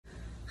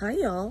Hi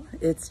y'all,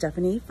 it's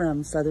Stephanie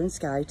from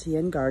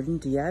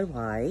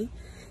SouthernSkyTNgardenDIY,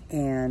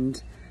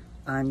 and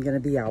I'm going to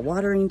be out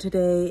watering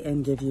today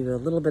and give you a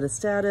little bit of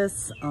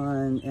status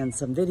on and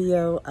some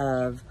video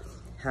of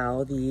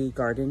how the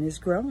garden is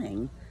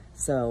growing.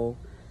 So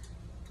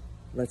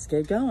let's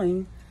get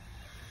going.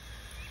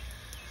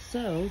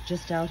 So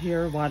just out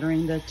here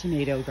watering the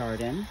tomato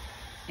garden,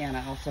 and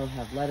I also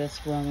have lettuce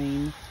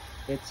growing.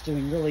 It's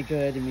doing really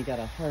good, and we got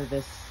to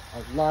harvest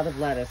a lot of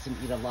lettuce and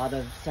eat a lot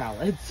of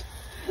salads.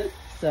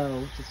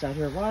 So just out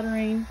here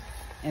watering,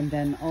 and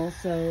then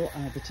also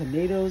the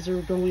tomatoes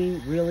are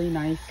going really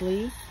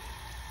nicely.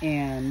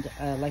 And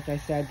like I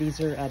said,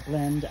 these are a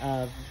blend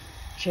of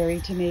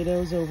cherry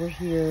tomatoes over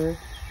here,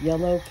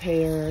 yellow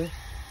pear,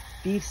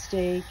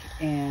 beefsteak,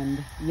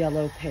 and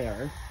yellow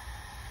pear.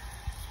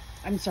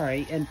 I'm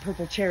sorry, and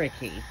purple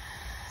Cherokee.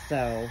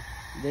 So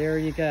there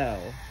you go.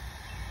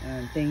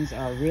 And things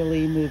are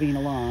really moving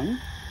along.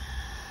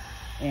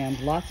 And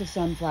lots of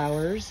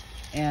sunflowers.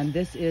 And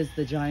this is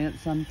the giant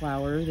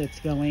sunflower that's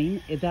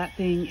going. That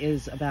thing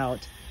is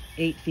about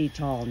 8 feet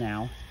tall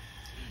now.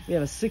 We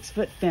have a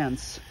 6-foot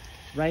fence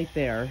right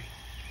there,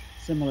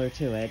 similar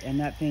to it. And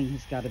that thing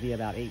has got to be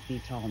about 8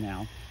 feet tall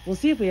now. We'll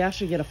see if we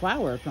actually get a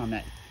flower from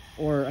it,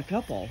 or a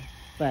couple.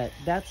 But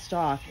that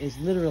stalk is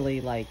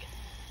literally like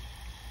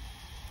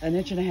 1.5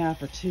 inches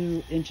or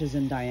 2 inches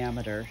in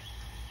diameter.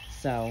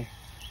 So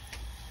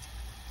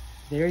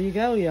there you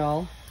go,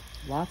 y'all.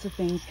 Lots of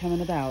things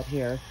coming about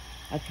here.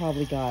 I've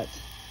probably got,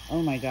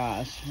 oh my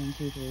gosh, 1,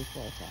 2, 3,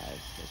 4, 5,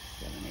 6,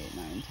 7, 8,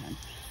 9, 10,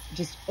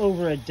 just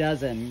over a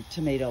dozen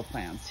tomato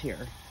plants here.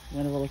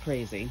 Went a little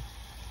crazy.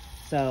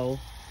 So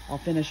I'll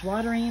finish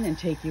watering and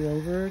take you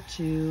over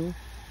to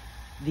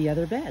the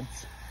other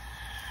beds.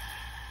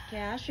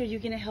 Cash, are you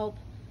gonna help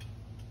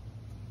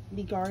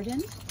me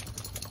garden?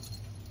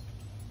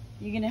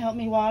 You gonna help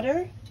me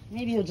water?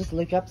 Maybe you'll just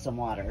lick up some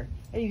water.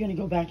 Or are you gonna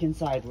go back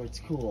inside where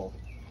it's cool?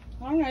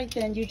 All right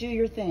then, you do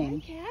your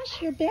thing. Hi,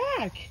 Cash, you're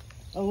back.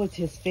 Oh, it's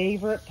his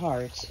favorite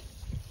part.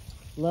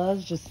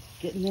 Loves just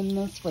getting in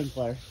the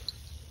sprinkler.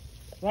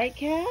 Right,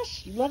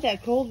 Cash? You love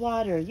that cold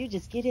water. You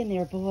just get in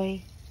there,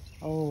 boy.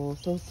 Oh,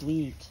 so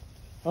sweet.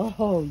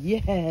 Oh,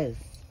 yes.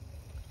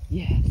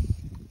 Yes.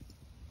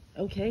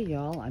 Okay,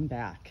 y'all, I'm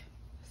back.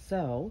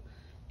 So,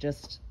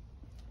 just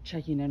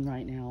checking in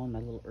right now on my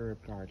little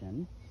herb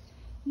garden.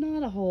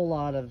 Not a whole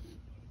lot of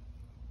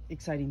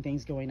exciting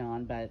things going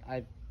on, but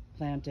I've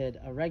planted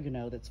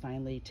oregano that's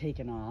finally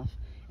taken off.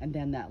 And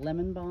then that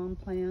lemon balm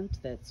plant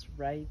that's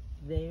right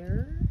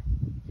there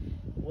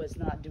was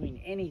not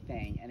doing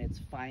anything, and it's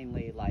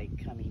finally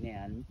like coming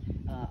in.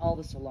 All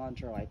the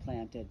cilantro I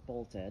planted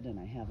bolted, and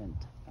I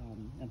haven't,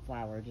 and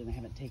flowered, and I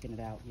haven't taken it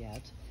out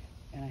yet.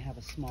 And I have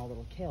a small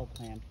little kale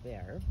plant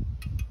there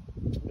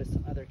with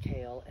some other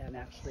kale, and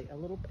actually a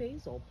little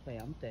basil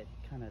plant that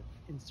kind of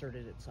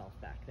inserted itself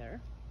back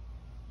there.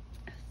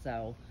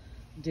 So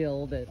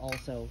dill that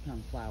also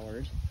kind of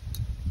flowered.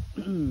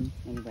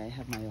 Anyway, I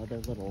have my other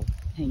little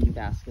hanging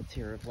baskets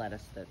here of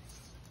lettuce that's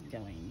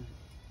going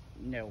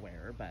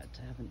nowhere, but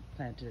I haven't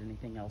planted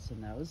anything else in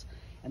those.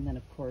 And then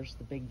of course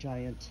the big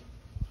giant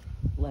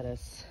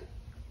lettuce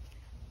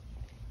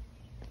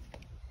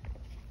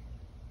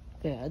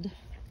bed,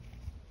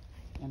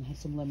 and have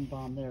some lemon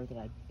balm there that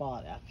I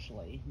bought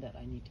actually that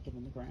I need to get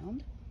in the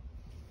ground.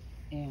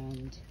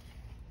 And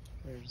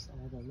there's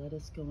all the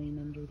lettuce going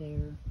under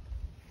there.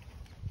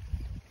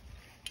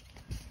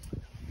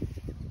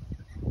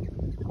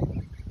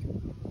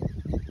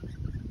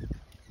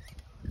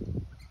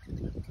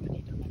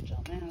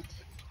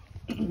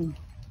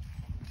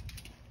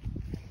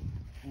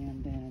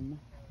 And then,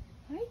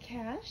 hi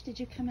Cash, did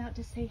you come out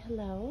to say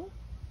hello?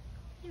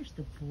 Here's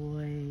the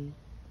boy.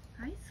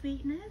 Hi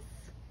sweetness.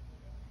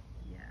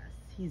 Yes,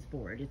 he's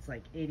bored. It's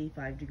like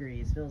 85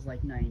 degrees, feels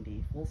like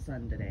 90, full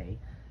sun today.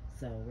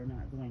 So we're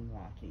not going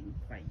walking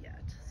quite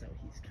yet. So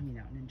he's coming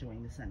out and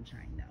enjoying the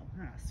sunshine now.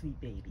 Ah,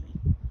 sweet baby.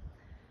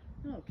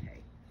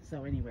 Okay,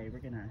 so anyway, we're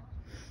gonna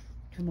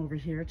come over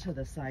here to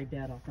the side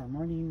bed off our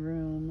morning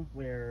room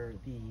where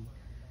the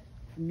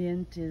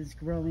mint is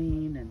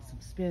growing and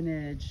some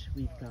spinach.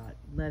 We've got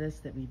lettuce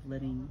that we're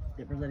letting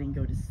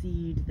go to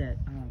seed that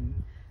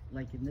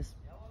like in this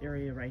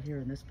area right here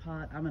in this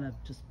pot. I'm gonna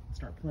just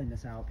start pulling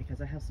this out because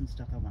I have some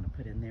stuff I want to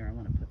put in there. I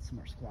want to put some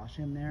more squash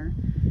in there.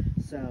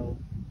 So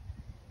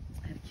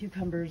I have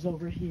cucumbers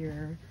over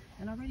here,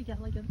 and I already got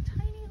like a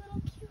tiny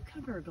little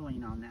cucumber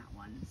going on that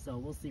one, so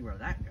we'll see where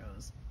that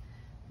goes.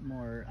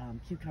 More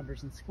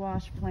cucumbers and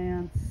squash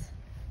plants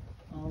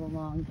all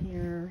along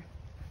here.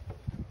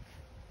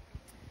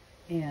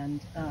 And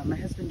my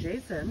husband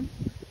Jason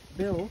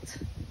built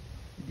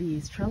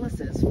these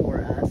trellises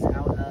for us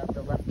out of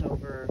the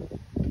leftover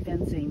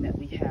fencing that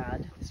we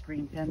had, this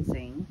green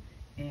fencing,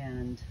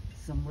 and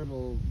some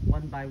little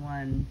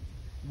 1x1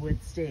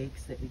 wood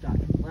stakes that we got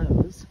from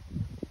Lowe's.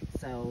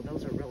 So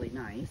those are really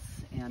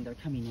nice, and they're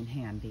coming in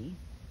handy.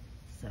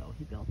 So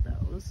he built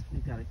those.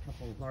 We've got a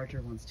couple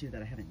larger ones too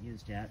that I haven't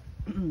used yet.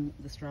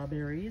 The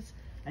strawberries,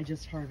 I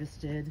just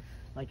harvested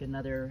like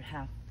another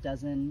half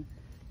dozen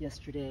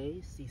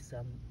yesterday. See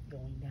some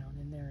going down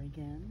in there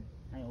again.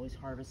 I always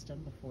harvest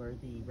them before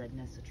the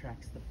redness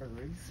attracts the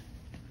birds.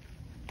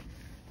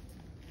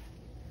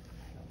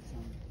 Got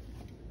some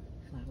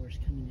flowers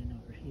coming in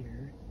over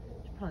here.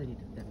 Probably need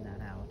to thin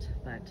that out,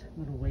 but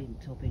I'm going to wait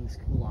until things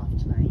cool off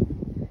tonight.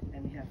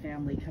 And we have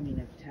family coming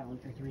into town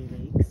for 3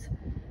 weeks,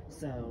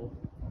 so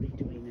I'll be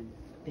doing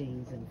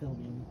things and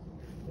filming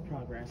the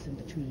progress in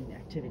between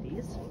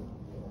activities.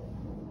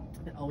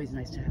 But always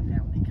nice to have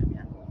family come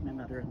in. My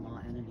mother-in-law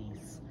and a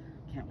niece.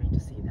 Can't wait to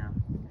see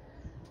them.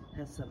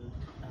 Has some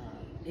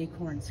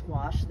acorn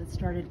squash that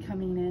started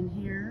coming in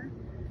here.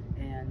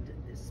 And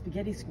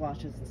spaghetti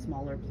squash is the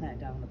smaller plant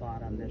down the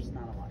bottom. There's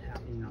not a lot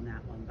happening on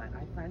that one, but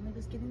I finally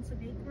was getting some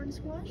acorn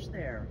squash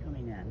there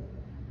coming in.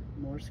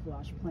 More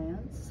squash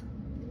plants.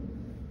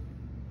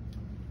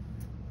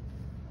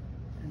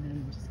 And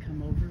then we'll just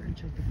come over and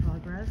check the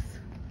progress.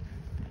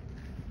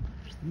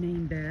 There's the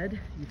main bed.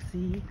 You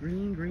see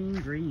green, green,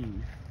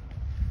 green.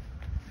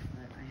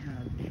 But I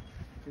have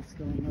this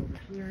going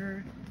over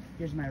here.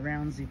 Here's my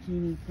round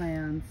zucchini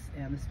plants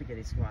and the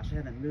spaghetti squash. I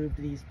haven't moved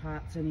these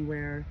pots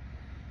anywhere,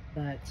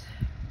 but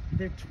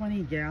they're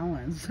 20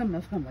 gallons, some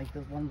of them, like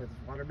the one with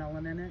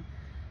watermelon in it.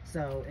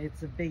 So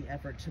it's a big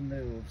effort to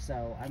move.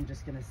 So I'm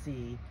just gonna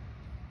see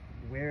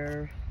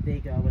where they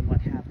go and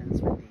what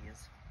happens with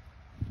these.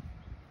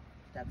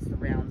 That's the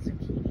round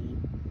zucchini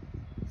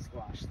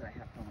squash that I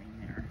have going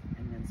there,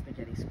 and then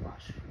spaghetti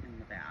squash in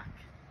the back.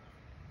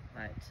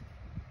 But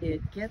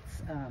it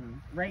gets,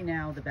 right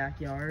now the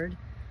backyard,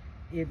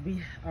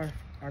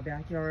 our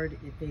backyard,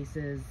 it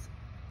faces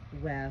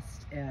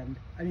west, and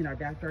our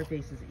backyard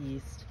faces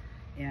east,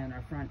 and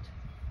our front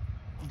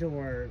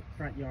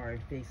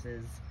yard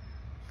faces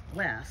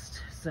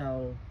west.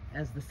 So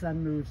as the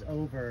sun moves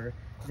over,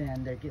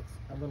 then there gets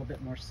a little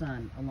bit more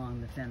sun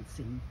along the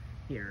fencing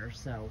here.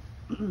 So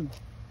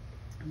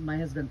my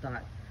husband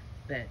thought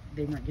that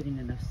they weren't getting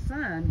enough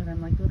sun, but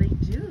I'm like, well, they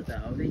do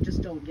though. They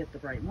just don't get the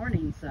bright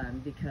morning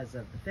sun because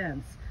of the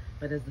fence.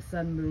 But as the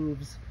sun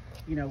moves,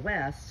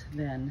 west,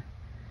 then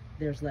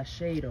there's less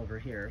shade over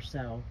here.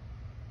 So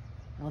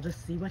I'll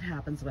just see what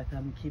happens with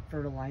them, keep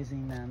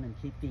fertilizing them and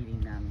keep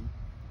feeding them.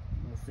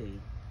 We'll see.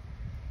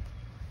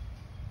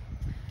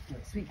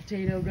 Got sweet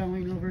potato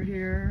going over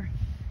here,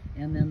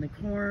 and then the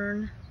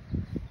corn,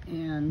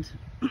 and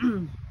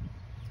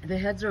the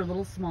heads are a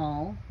little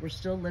small. We're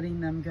still letting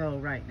them go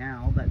right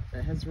now, but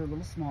the heads are a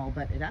little small,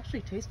 but it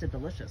actually tasted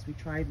delicious. We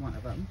tried one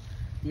of them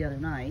the other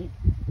night,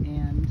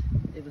 and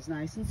it was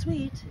nice and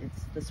sweet.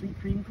 It's the sweet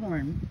cream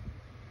corn.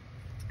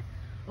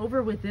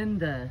 Over within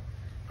the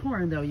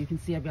corn though, you can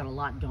see I've got a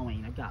lot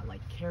going. I've got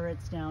like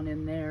carrots down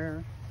in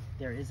there.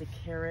 There is a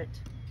carrot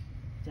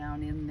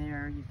down in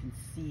there, you can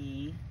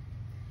see,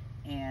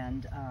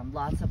 and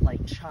lots of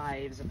like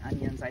chives and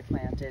onions I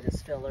planted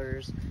as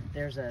fillers.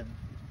 There's a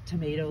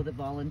tomato that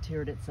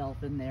volunteered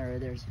itself in there.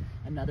 There's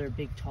another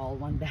big tall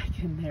one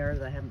back in there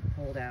that I haven't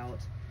pulled out.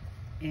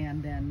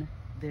 And then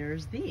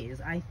there's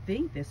these. I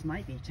think this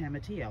might be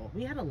tomatillo.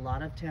 We had a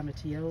lot of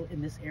tomatillo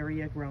in this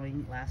area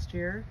growing last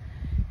year.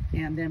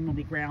 And then when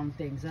we ground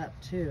things up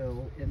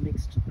too and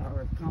mixed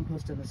our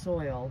compost in the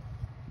soil,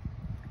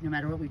 no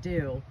matter what we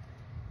do,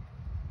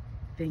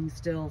 things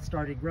still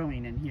started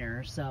growing in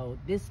here. So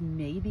this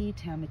may be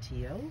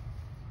tomatillo.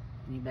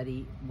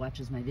 Anybody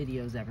watches my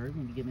videos ever,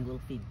 maybe give me a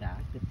little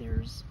feedback. But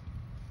there's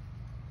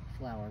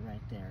flower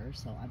right there.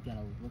 So I've got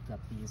to look up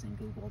these and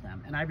Google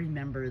them. And I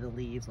remember the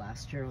leaves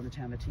last year on the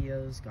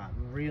tomatillos got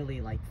really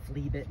like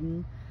flea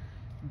bitten,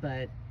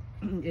 but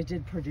it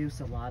did produce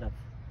a lot of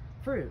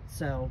fruit.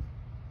 So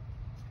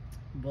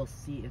we'll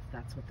see if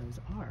that's what those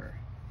are,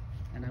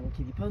 and I will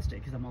keep you posted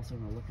because I'm also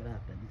going to look it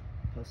up and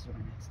post it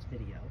on my next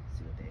video.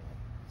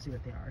 See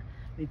what they are.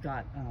 We've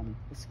got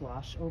the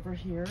squash over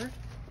here.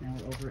 Now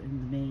we're over in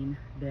the main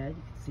bed.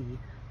 You can see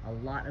a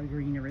lot of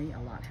greenery, a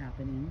lot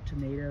happening.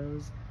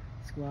 Tomatoes,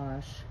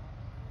 squash,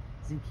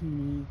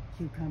 zucchini,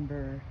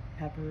 cucumber,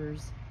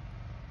 peppers.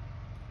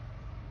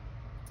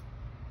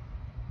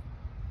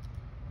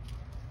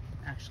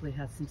 Actually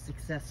had some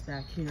success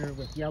back here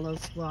with yellow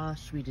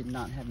squash. We did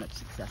not have much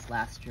success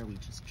last year. We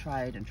just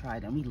tried and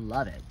tried, and we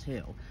love it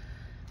too.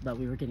 But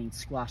we were getting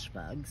squash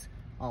bugs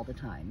all the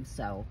time,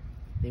 so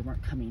they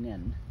weren't coming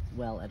in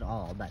well at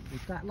all. But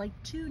we've got like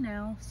 2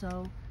 now,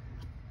 so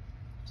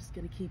just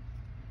gonna keep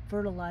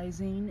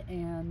fertilizing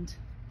and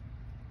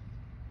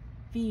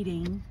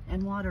feeding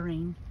and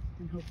watering,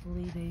 and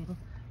hopefully they'll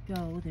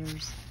go.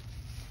 There's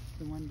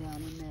the one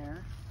down in there.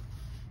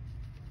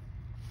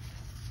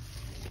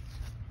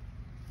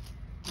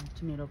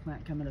 Tomato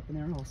plant coming up in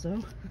there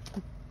also.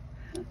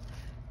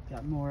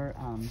 Got more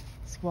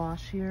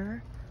squash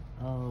here.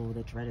 Oh,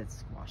 the dreaded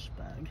squash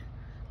bug.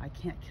 I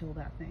can't kill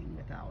that thing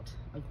without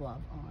a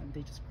glove on.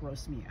 They just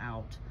gross me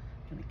out.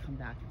 I'm gonna come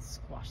back and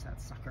squash that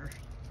sucker.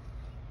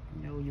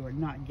 No, you are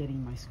not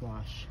getting my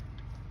squash.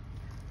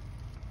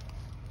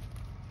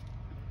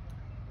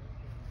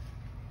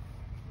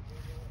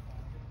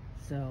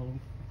 So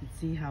you can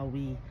see how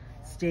we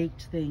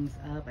staked things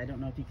up. I don't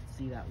know if you can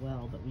see that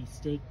well, but we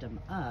staked them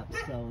up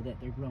so that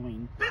they're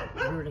growing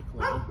vertically.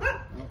 Oh,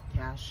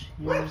 Cash,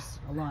 here's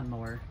a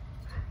lawnmower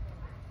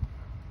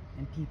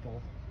and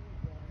people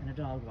and a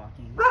dog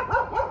walking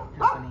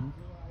happening.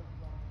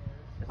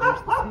 But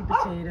there's the sweet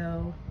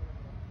potato,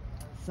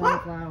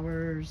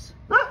 sunflowers.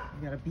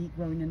 We got a beet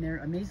growing in there.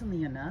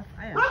 Amazingly enough,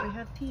 I actually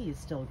have peas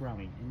still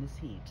growing in this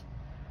heat.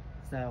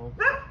 So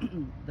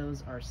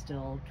those are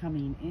still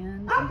coming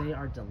in, and they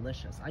are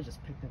delicious. I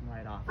just picked them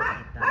right off and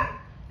ate them.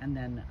 And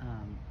then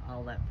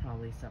I'll let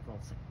probably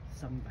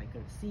some might go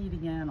to seed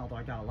again, although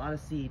I got a lot of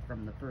seed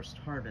from the first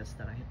harvest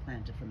that I had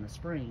planted from the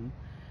spring.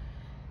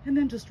 And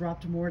then just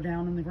dropped more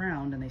down in the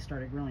ground and they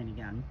started growing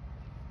again.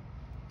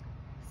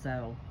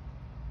 So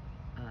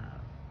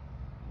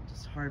we'll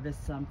just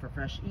harvest some for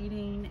fresh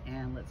eating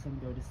and let some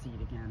go to seed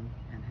again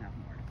and have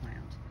more to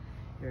plant.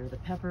 Here are the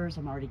peppers.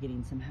 I'm already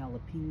getting some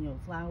jalapeno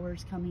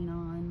flowers coming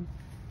on.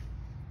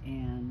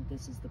 And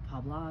this is the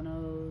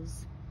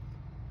poblanos.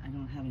 I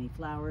don't have any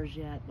flowers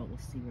yet, but we'll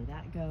see where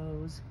that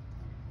goes.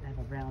 I have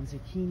a round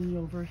zucchini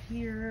over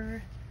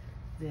here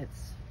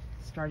that's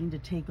starting to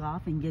take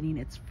off and getting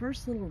its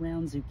first little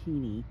round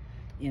zucchini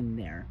in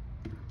there.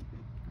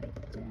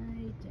 Right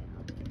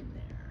down in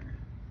there.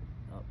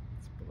 Oh,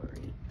 it's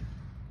blurry.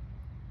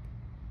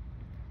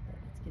 But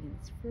it's getting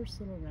its first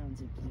little round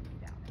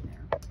zucchini down in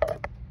there.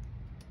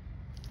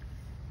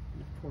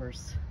 And of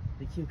course,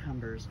 the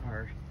cucumbers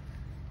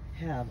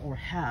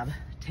have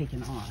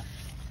taken off.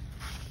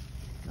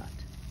 Got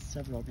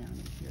several down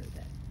in here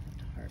that I have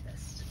to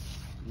harvest.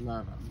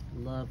 Love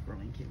them. Love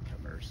growing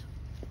cucumbers.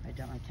 I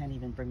can't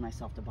even bring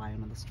myself to buy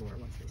them in the store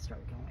once they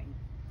start going.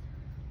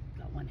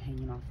 Got one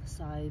hanging off the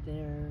side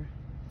there,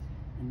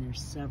 and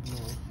there's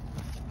several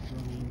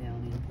growing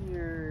down in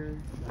here.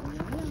 Yum,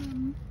 yum,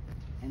 yum.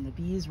 And the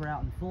bees were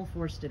out in full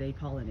force today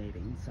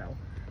pollinating, so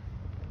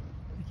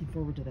looking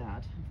forward to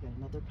that. I've got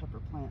another pepper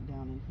plant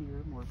down in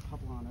here, more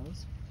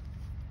poblanos.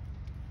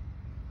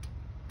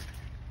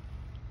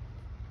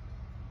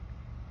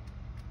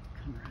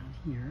 Come around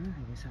here.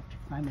 I always have to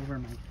climb over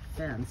my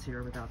fence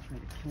here without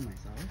trying to kill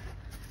myself.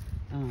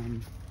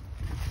 And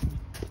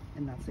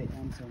not say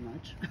so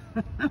much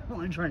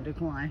while I'm trying to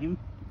climb.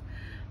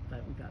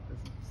 But we've got this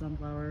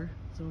sunflower.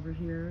 It's over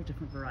here, a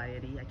different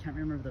variety. I can't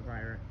remember the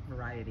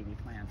variety we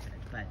planted,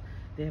 but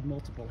they have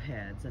multiple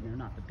heads and they're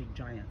not the big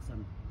giant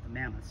the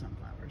mammoth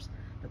sunflowers.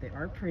 But they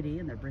are pretty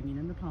and they're bringing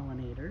in the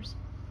pollinators.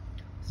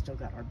 Still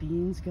got our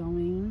beans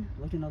going.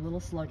 Looking a little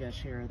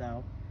sluggish here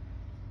though.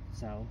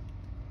 So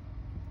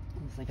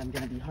looks like I'm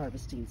going to be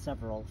harvesting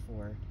several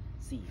for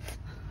seeds.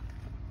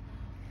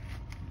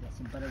 Got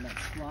some butternut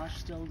squash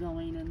still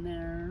going in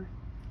there.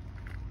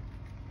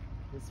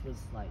 This was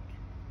like,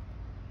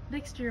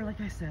 next year,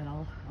 like I said,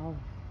 I'll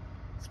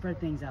spread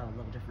things out a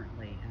little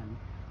differently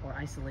or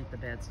isolate the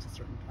beds to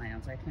certain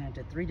plants. I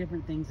planted 3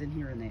 different things in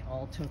here and they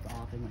all took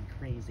off and went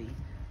crazy.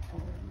 Oh,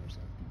 and there's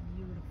a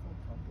beautiful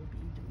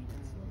bumblebee doing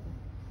its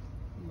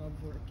little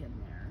love work in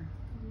there.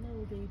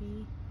 Hello,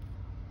 baby.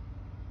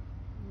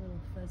 Little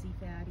fuzzy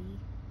fatty.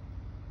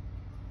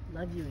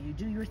 Love you. You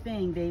do your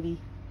thing, baby.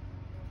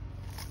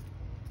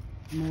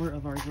 More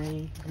of our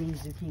green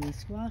zucchini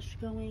squash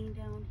going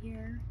down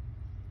here.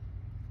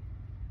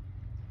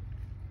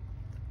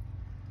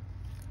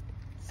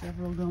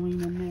 Several going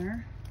in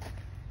there.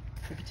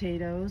 The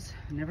potatoes.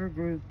 I never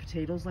grew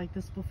potatoes like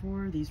this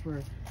before. These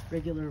were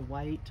regular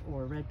white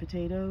or red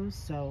potatoes,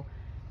 so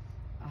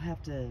I'll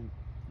have to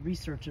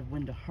research of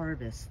when to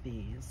harvest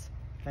these.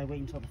 If I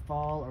wait until the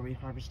fall or we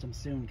harvest them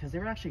soon, because they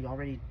were actually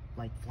already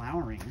like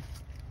flowering.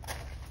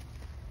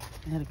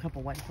 I had a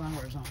couple white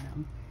flowers on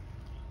them.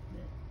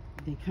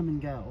 They come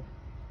and go.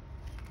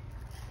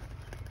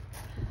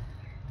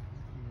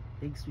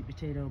 Big sweet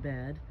potato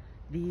bed.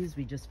 These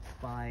we just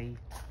buy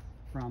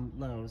from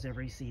Lowe's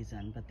every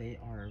season, but they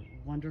are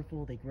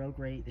wonderful. They grow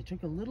great. They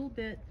took a little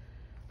bit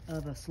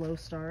of a slow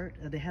start.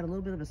 They had a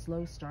little bit of a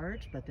slow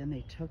start, but then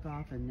they took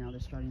off and now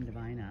they're starting to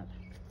vine up.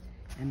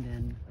 And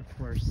then, of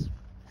course,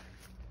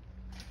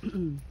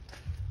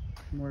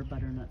 more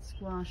butternut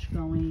squash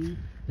going.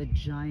 The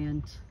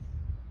giant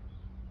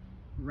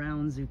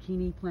round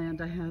zucchini plant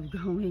I have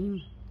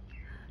going.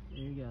 There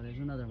you go, there's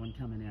another one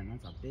coming in.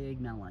 That's a big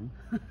melon.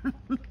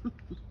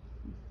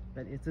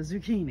 But it's a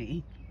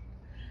zucchini.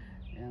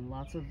 And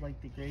lots of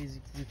like the gray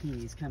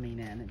zucchinis coming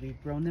in. And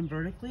we've grown them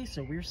vertically,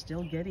 so we're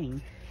still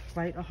getting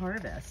quite a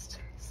harvest.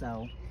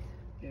 So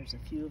there's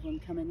a few of them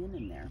coming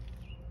in there.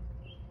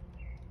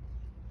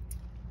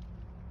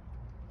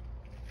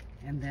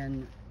 And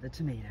then the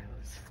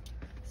tomatoes.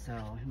 So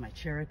my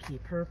Cherokee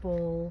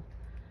purple,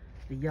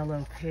 the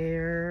yellow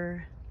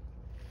pear,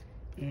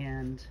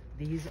 and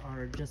these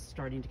are just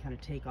starting to kind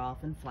of take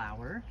off and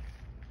flower.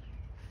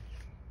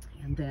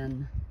 And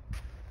then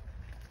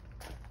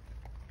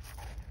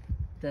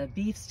the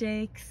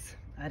beefsteaks,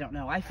 I don't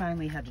know, I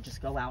finally had to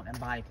just go out and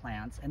buy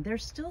plants, and they're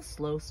still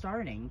slow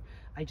starting.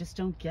 I just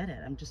don't get it.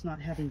 I'm just not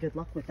having good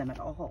luck with them at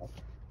all.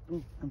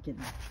 Ooh, I'm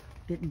getting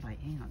bitten by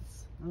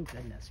ants. Oh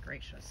goodness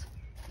gracious.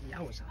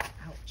 Yowza,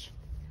 ouch.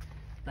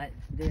 But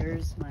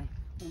there's my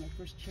One of my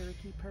first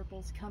Cherokee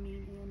purples coming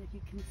in, if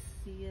you can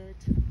see it.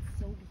 It's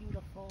so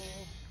beautiful.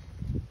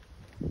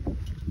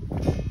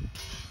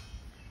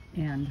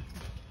 And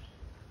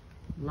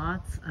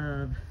lots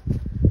of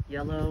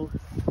yellow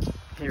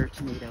pear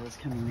tomatoes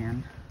coming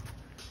in.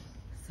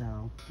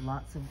 So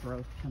lots of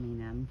growth coming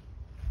in.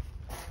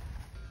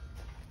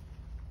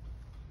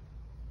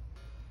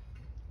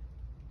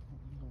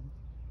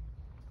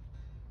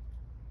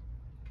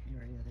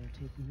 Area they're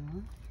taking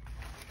off.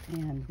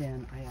 And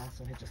then I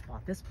also had just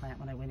bought this plant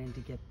when I went in to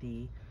get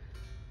the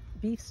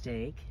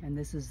beefsteak, and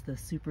this is the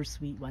super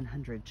sweet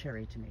 100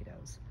 cherry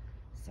tomatoes.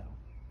 So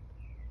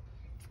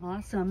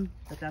awesome.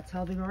 But that's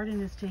how the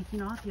garden is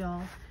taking off,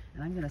 y'all.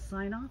 And I'm gonna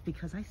sign off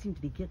because I seem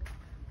to be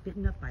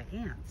bitten up by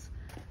ants.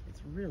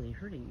 It's really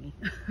hurting me.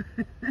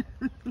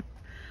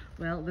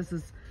 Well, this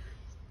is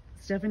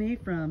Stephanie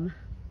from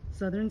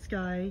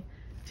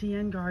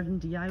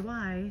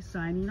SouthernSkyTNgardenDIY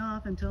signing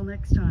off until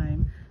next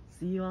time.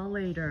 See you all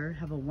later.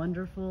 Have a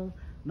wonderful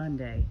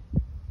Monday.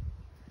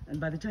 And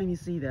by the time you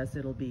see this,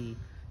 it'll be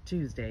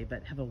Tuesday,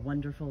 but have a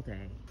wonderful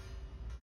day.